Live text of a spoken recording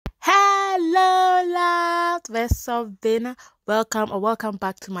what's up, Dana? Welcome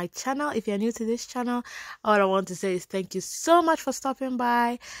back to my channel. If you're new to this channel, all I want to say is thank you so much for stopping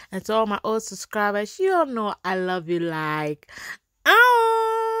by. And to all my old subscribers, you all know I love you like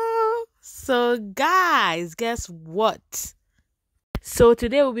so guys, guess what? So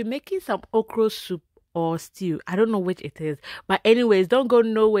today we'll be making some okra soup or stew. I don't know which it is, but anyways, don't go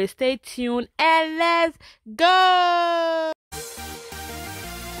nowhere. Stay tuned and let's go.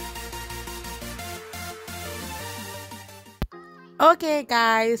 Okay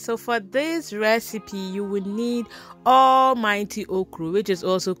guys, so for this recipe you will need almighty okra, which is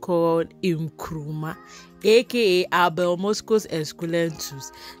also called imkruma, aka Abel Moscow's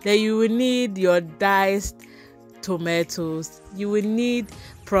esculentus. Then you will need your diced tomatoes. You will need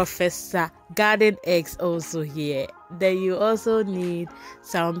Professor garden eggs also here. Then you also need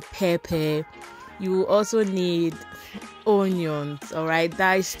some pepper. You will also need onions, alright,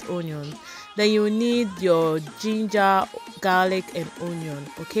 diced onions. Then you need your ginger, garlic and onion.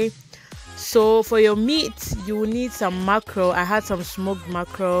 Okay, so for your meat you will need some mackerel. I had some smoked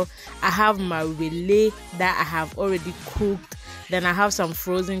mackerel. I have my wele that I have already cooked. Then I have some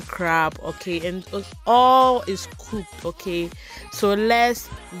frozen crab. Okay, and all is cooked. Okay, so let's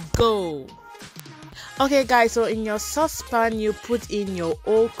go. Okay guys, so in your saucepan you put in your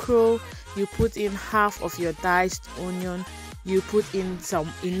okra, you put in half of your diced onion, you put in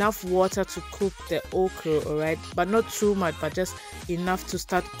enough water to cook the okra, all right, but not too much, but just enough to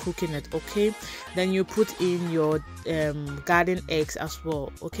start cooking it. Okay, then you put in your garden eggs as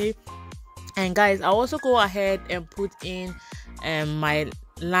well. Okay, and guys, I'll also go ahead and put in my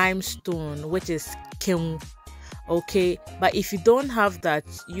limestone, which is Kenkey. Okay, but if you don't have that,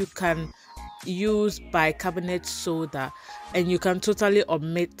 you can use bicarbonate soda, and you can totally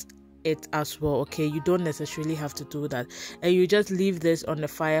omit it as well. Okay, you don't necessarily have to do that, and you just leave this on the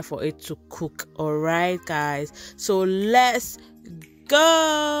fire for it to cook. All right guys, so let's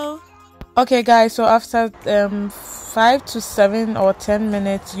go. Okay guys, so after 5 to 7 or 10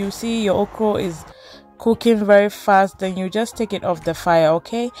 minutes, you see your okra is cooking very fast. Then you just take it off the fire.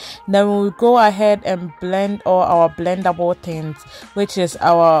 Okay, then we'll go ahead and blend all our blendable things, which is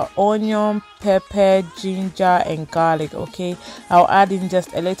our onion, pepper, ginger and garlic. Okay, I'll add in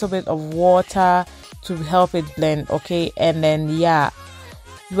just a little bit of water to help it blend. Okay, and then yeah,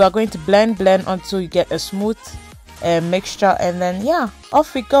 you are going to blend until you get a smooth mixture, and then yeah,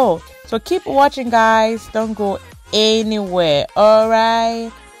 off we go. So keep watching guys, don't go anywhere. All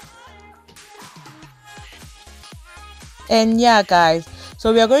right. And yeah guys,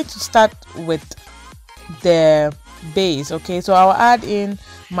 so we are going to start with the base. Okay, so I'll add in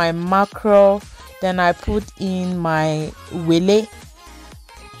my mackerel, then I put in my wele,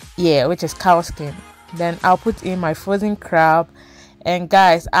 yeah, which is cow skin. Then I'll put in my frozen crab, and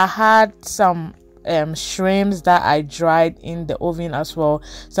guys, I had some shrimps that I dried in the oven as well,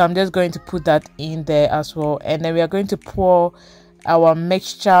 so I'm just going to put that in there as well. And then we are going to pour our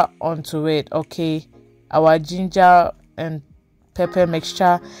mixture onto it. Okay, our ginger and pepper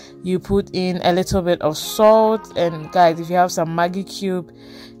mixture. You put in a little bit of salt, and guys, if you have some Maggie cube,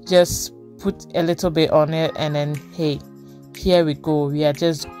 just put a little bit on it. And then hey, here we go, we are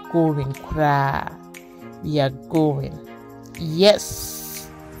just going, we are going, yes.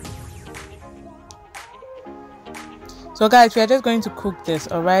 So guys, we are just going to cook this.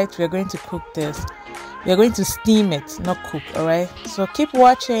 All right, we are going to cook this, we are going to steam it, not cook. All right, so keep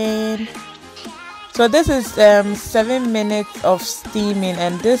watching. So this is 7 minutes of steaming,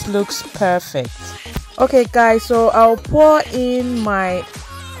 and this looks perfect. Okay guys, so I'll pour in my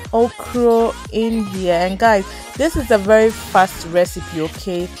okra in here, and guys, this is a very fast recipe.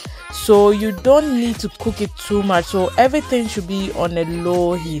 Okay, so you don't need to cook it too much, so everything should be on a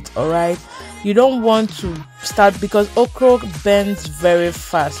low heat. All right, you don't want to start, because okra burns very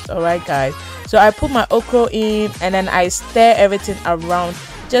fast. All right guys, so I put my okra in, and then I stir everything around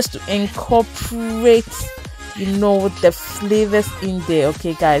just to incorporate, you know, the flavors in there.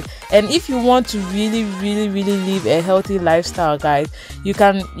 Okay guys, and if you want to really live a healthy lifestyle, guys, you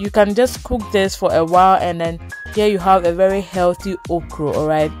can just cook this for a while, and then here you have a very healthy okra. All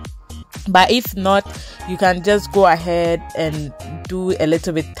right, but if not, you can just go ahead and do a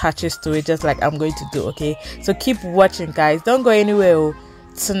little bit touches to it, just like I'm going to do. Okay, so keep watching guys, don't go anywhere.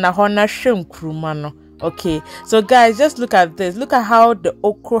 Okay, so guys, just look at this. Look at how the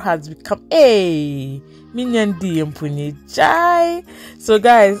okra has become. Hey, so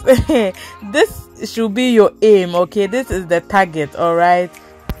guys, this should be your aim. Okay, this is the target. All right,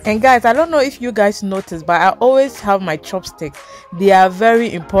 And guys, I don't know if you guys notice, but I always have my chopsticks. They are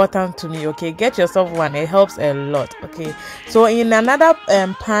very important to me. Okay, get yourself one, it helps a lot. Okay, so in another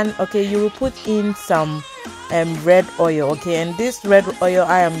pan, okay, you will put in some red oil, okay, and this red oil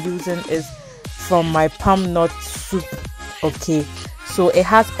I am using is from my palm nut soup, okay. So it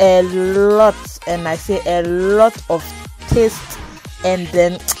has a lot, and I say a lot of taste, and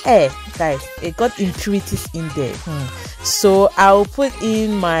then guys, it got impurities in there. So I'll put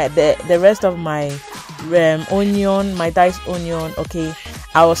in the rest of my onion, my diced onion, okay.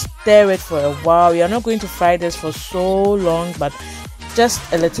 I'll stir it for a while. We are not going to fry this for so long, but just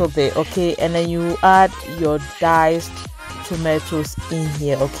a little bit, okay. And then you add your diced tomatoes in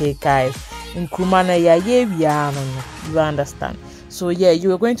here, okay, guys. In kumana you understand. So yeah,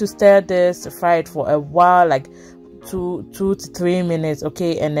 you are going to stir this, fry it for a while, like 2 to 3 minutes,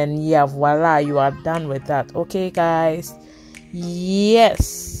 okay. And then yeah, voila, you are done with that, okay, guys.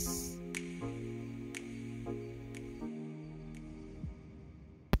 Yes.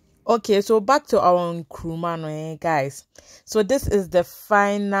 Okay, so back to our nkrumah, guys. So this is the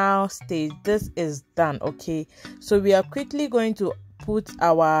final stage. This is done, okay. So we are quickly going to put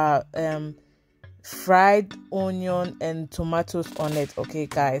our fried onion and tomatoes on it, okay,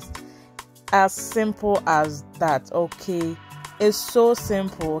 guys. As simple as that, okay. It's so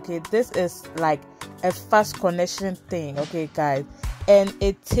simple, okay. This is like a fast connection thing, okay, guys, and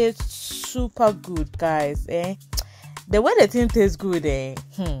it tastes super good, guys. The way the thing tastes good, and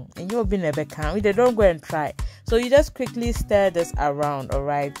you'll be never can. They don't go and try. So you just quickly stir this around, all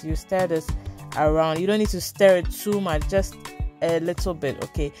right. You stir this around. You don't need to stir it too much, just a little bit,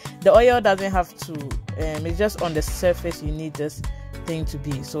 okay. The oil doesn't have to. It's just on the surface. You need this thing to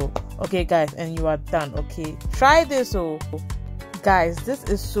be. So okay, guys, and you are done, okay. Try this, guys. This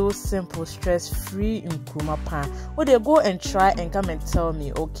is so simple, stress-free nkrumah pan. They go and try and come and tell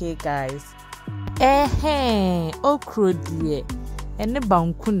me, okay, guys. Okra dear, and the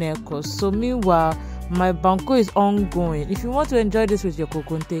Banku neko. So meanwhile, my Banku is ongoing. If you want to enjoy this with your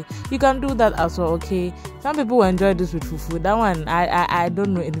kokonte, you can do that as well, okay. Some people will enjoy this with fufu. That one I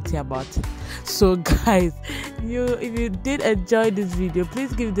don't know anything about it. So guys, if you did enjoy this video,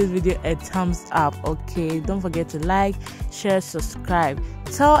 please give this video a thumbs up, okay. Don't forget to like, share, subscribe,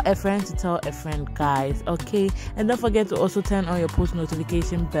 tell a friend to tell a friend, guys, okay. And don't forget to also turn on your post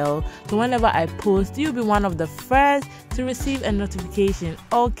notification bell, so whenever I post, you'll be one of the first to receive a notification,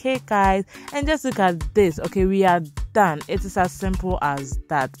 okay, guys. And just look at this, okay. We are done. It is as simple as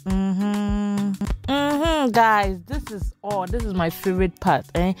that. Guys, this is my favorite part.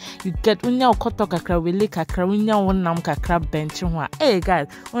 You get unya okoto kakra wele kakra unya wonam kakra bench. Hey guys,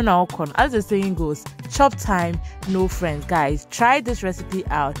 as the saying goes, chop time, no friends. Guys, try this recipe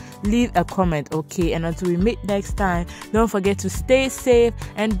out, leave a comment, okay. And until we meet next time, don't forget to stay safe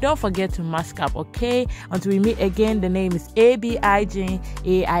and don't forget to mask up, okay. Until we meet again, the name is ABIJAIL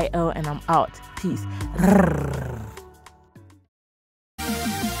and I'm out. Peace.